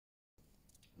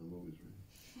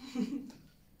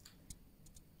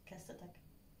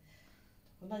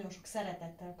Nagyon sok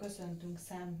szeretettel köszöntünk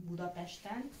Sam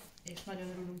Budapesten, és nagyon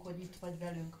örülünk, hogy itt vagy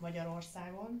velünk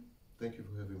Magyarországon. Thank you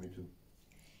for having me too.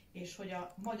 És hogy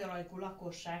a magyar ajkú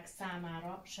lakosság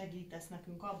számára segítesz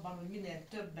nekünk abban, hogy minél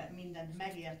többet mindent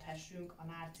megérthessünk a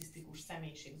narcisztikus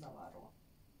személyiségzavarról.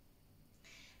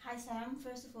 Hi Sam,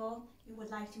 first of all, we would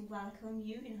like to welcome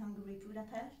you in Hungary,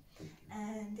 Budapest,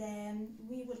 and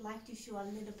we would like to show a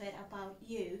little bit about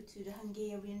you to the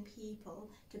Hungarian people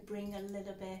to bring a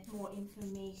little bit more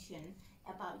information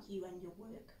about you and your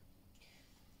work.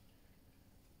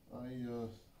 I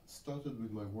started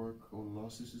with my work on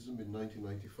narcissism in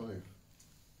 1995.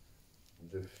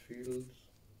 The field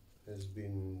has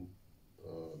been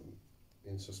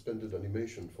in suspended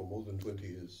animation for more than 20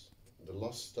 years. The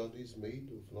last studies made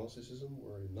of narcissism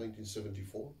were in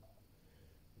 1974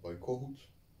 by Kohut,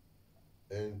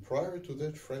 and prior to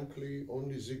that, frankly,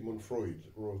 only Sigmund Freud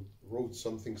wrote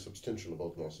something substantial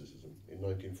about narcissism in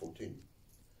 1914.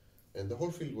 And the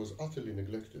whole field was utterly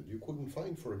neglected. You couldn't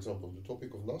find, for example, the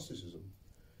topic of narcissism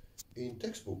in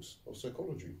textbooks of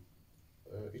psychology.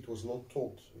 It was not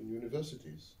taught in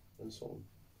universities and so on.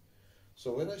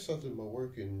 So when I started my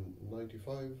work in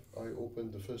 95, I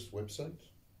opened the first website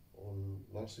on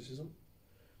narcissism,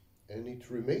 and it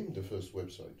remained the first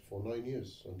website for 9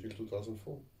 years until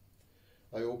 2004.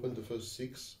 I opened the first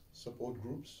 6 support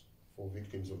groups for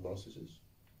victims of narcissists.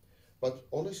 But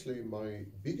honestly, my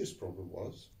biggest problem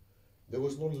was there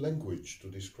was no language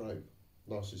to describe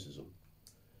narcissism,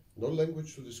 no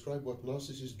language to describe what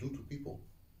narcissists do to people,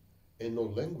 and no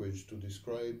language to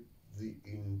describe the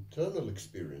internal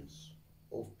experience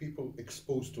of people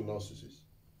exposed to narcissists.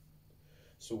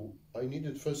 So I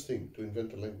needed first thing to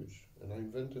invent a language, and I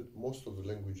invented most of the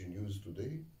language in use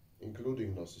today,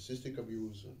 including narcissistic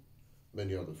abuse and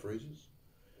many other phrases,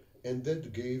 and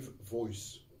that gave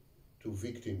voice to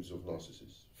victims of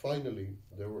narcissists. Finally,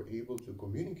 they were able to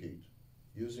communicate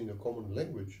using a common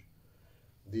language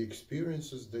the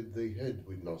experiences that they had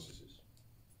with narcissists.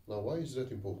 Now, why is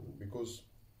that important? Because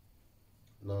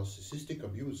narcissistic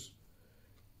abuse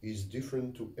is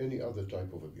different to any other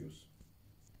type of abuse.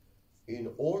 In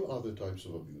all other types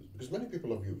of abuse, because many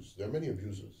people abuse, there are many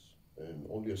abusers, and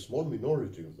only a small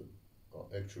minority of them are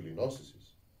actually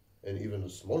narcissists, and even a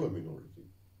smaller minority,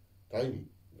 tiny,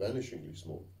 vanishingly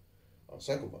small, are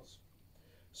psychopaths.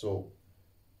 So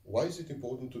why is it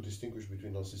important to distinguish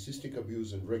between narcissistic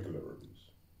abuse and regular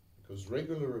abuse? Because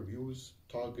regular abuse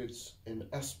targets an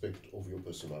aspect of your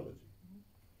personality,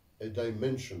 a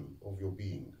dimension of your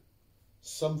being,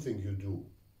 something you do,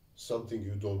 something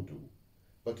you don't do.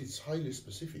 But it's highly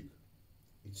specific.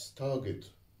 It's target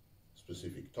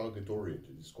specific, target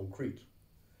oriented, it's concrete.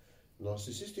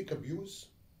 Narcissistic abuse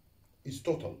is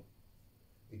total.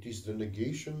 It is the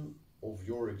negation of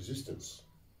your existence,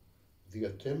 the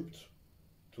attempt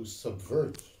to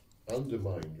subvert,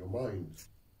 undermine your mind,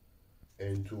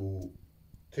 and to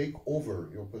take over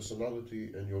your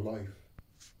personality and your life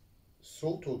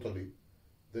so totally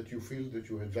that you feel that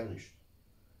you had vanished.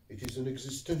 It is an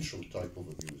existential type of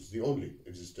abuse, the only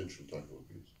existential type of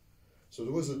abuse. So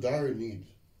there was a dire need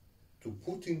to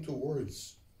put into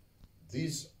words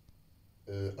these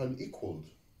unequaled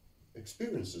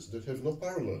experiences that have no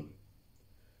parallel.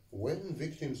 When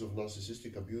victims of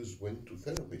narcissistic abuse went to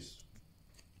therapists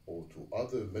or to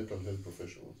other mental health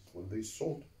professionals, when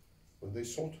they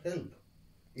sought help,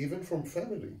 even from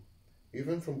family,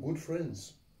 even from good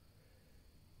friends,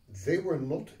 they were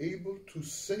not able to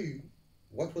say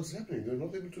what was happening. They were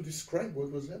not able to describe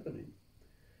what was happening.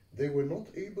 They were not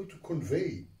able to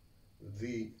convey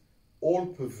the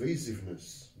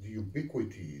all-pervasiveness, the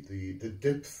ubiquity, the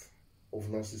depth of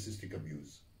narcissistic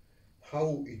abuse,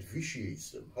 how it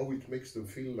vitiates them, how it makes them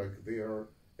feel like they are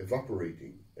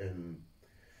evaporating,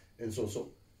 and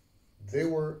so they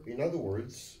were, in other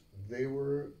words, they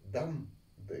were dumb.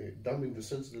 Dumb in the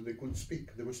sense that they couldn't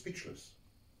speak. They were speechless.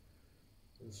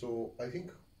 And so I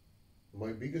think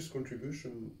my biggest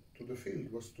contribution to the field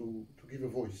was to give a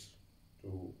voice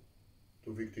to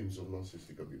victims of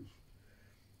narcissistic abuse.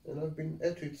 And I've been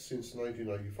at it since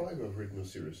 1995. I've written a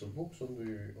series of books on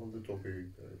the topic,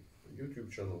 a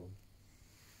YouTube channel,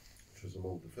 which was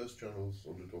among the first channels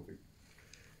on the topic.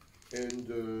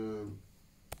 And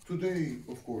today,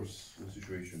 of course, the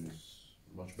situation is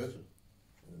much better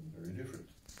and very different.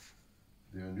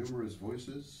 There are numerous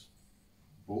voices,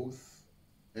 both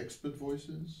expert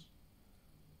voices,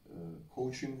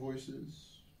 coaching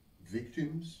voices,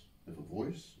 victims have a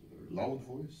voice, a very loud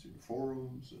voice in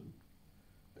forums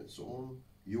and so on.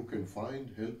 You can find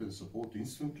help and support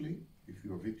instantly if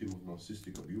you are a victim of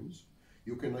narcissistic abuse.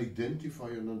 You can identify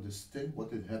and understand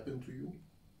what had happened to you,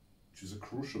 which is a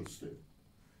crucial step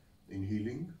in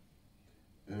healing.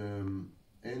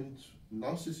 And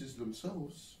narcissists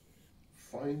themselves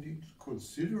find it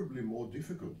considerably more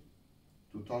difficult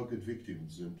to target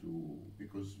victims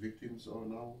because victims are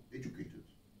now educated.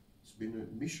 It's been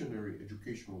a missionary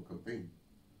educational campaign.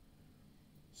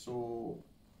 So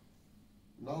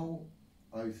now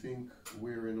I think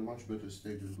we're in a much better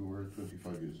state than we were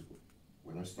 25 years ago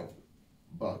when I started.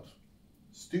 But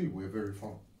still we're very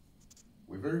far.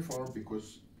 We're very far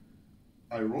because,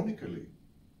 ironically,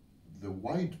 the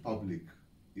wide public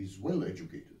is well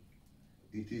educated.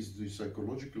 It is the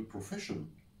psychological profession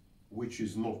which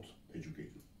is not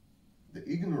educated. The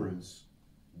ignorance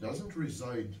doesn't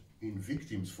reside in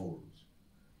victims' forums.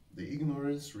 The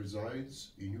ignorance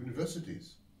resides in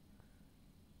universities.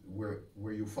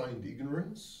 Where you find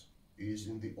ignorance is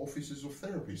in the offices of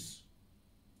therapists.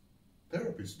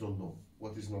 Therapists don't know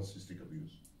what is narcissistic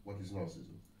abuse, what is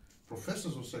narcissism.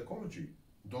 Professors of psychology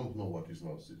don't know what is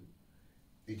narcissism.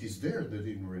 It is there that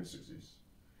ignorance exists.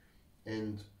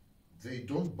 And they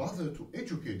don't bother to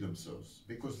educate themselves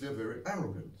because they're very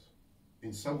arrogant.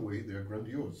 In some way, they're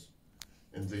grandiose.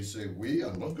 And they say, we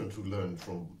are not going to learn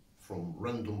from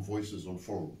random voices on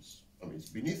forums. I mean, it's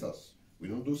beneath us. We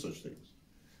don't do such things.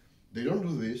 They don't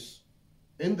do this,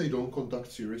 and they don't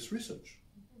conduct serious research.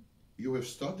 You have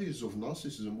studies of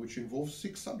narcissism which involve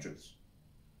 6 subjects.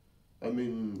 I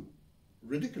mean,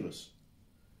 ridiculous.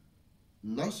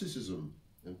 Narcissism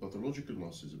and pathological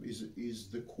narcissism is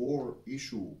the core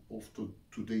issue of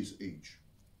today's age.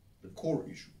 The core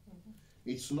issue.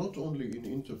 It's not only in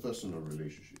interpersonal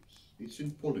relationships. It's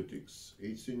in politics.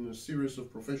 It's in a series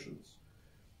of professions.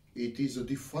 It is a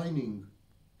defining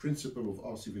principle of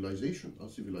our civilization. Our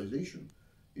civilization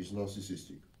is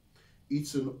narcissistic.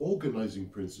 It's an organizing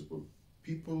principle.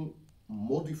 People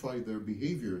modify their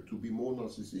behavior to be more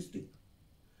narcissistic.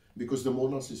 Because the more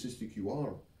narcissistic you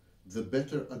are, the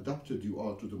better adapted you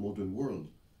are to the modern world,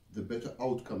 the better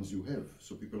outcomes you have.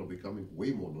 So people are becoming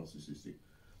way more narcissistic.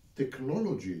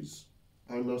 Technologies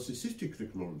are narcissistic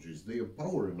technologies. They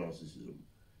empower narcissism,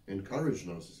 encourage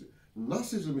narcissism.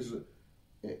 Narcissism is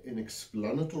an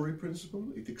explanatory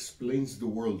principle. It explains the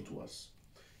world to us.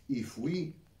 If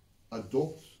we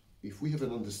have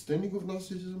an understanding of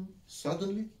narcissism,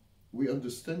 suddenly we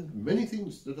understand many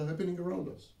things that are happening around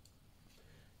us.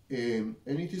 And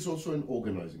it is also an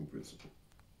organizing principle.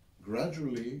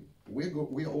 Gradually, we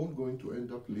are all going to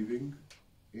end up living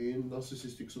in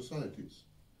narcissistic societies.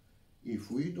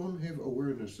 If we don't have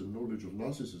awareness and knowledge of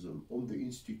narcissism on the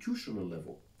institutional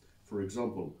level, for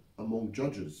example, among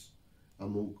judges,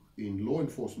 in law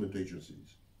enforcement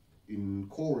agencies, in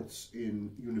courts,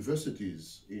 in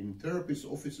universities, in therapist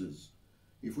offices,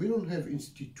 if we don't have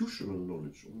institutional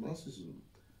knowledge of narcissism,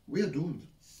 we are doomed.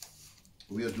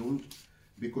 We are doomed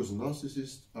because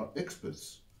narcissists are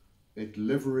experts at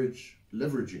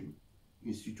leveraging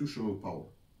institutional power.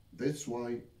 That's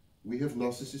why we have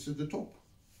narcissists at the top.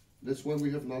 That's why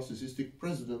we have narcissistic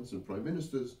presidents and prime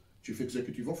ministers, chief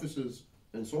executive officers,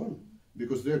 and so on.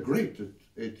 Because they're great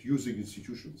at using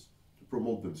institutions to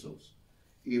promote themselves.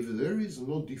 If there is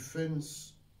no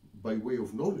defense by way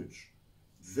of knowledge,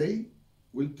 they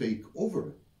will take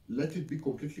over. Let it be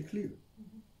completely clear.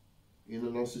 In a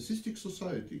narcissistic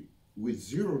society with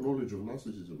zero knowledge of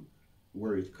narcissism,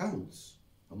 where it counts,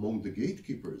 among the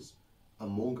gatekeepers,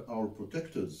 among our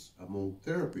protectors, among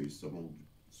therapists,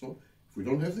 if we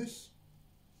don't have this,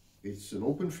 it's an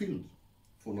open field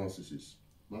for narcissists.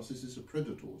 Narcissists are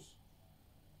predators,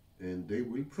 and they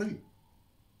will prey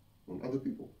on other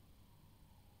people.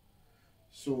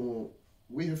 So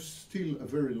we have still a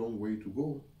very long way to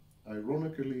go.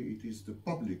 Ironically, it is the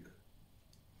public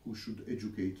who should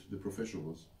educate the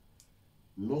professionals,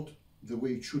 not the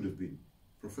way it should have been,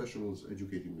 professionals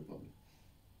educating the public.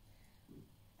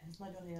 Ez nagyon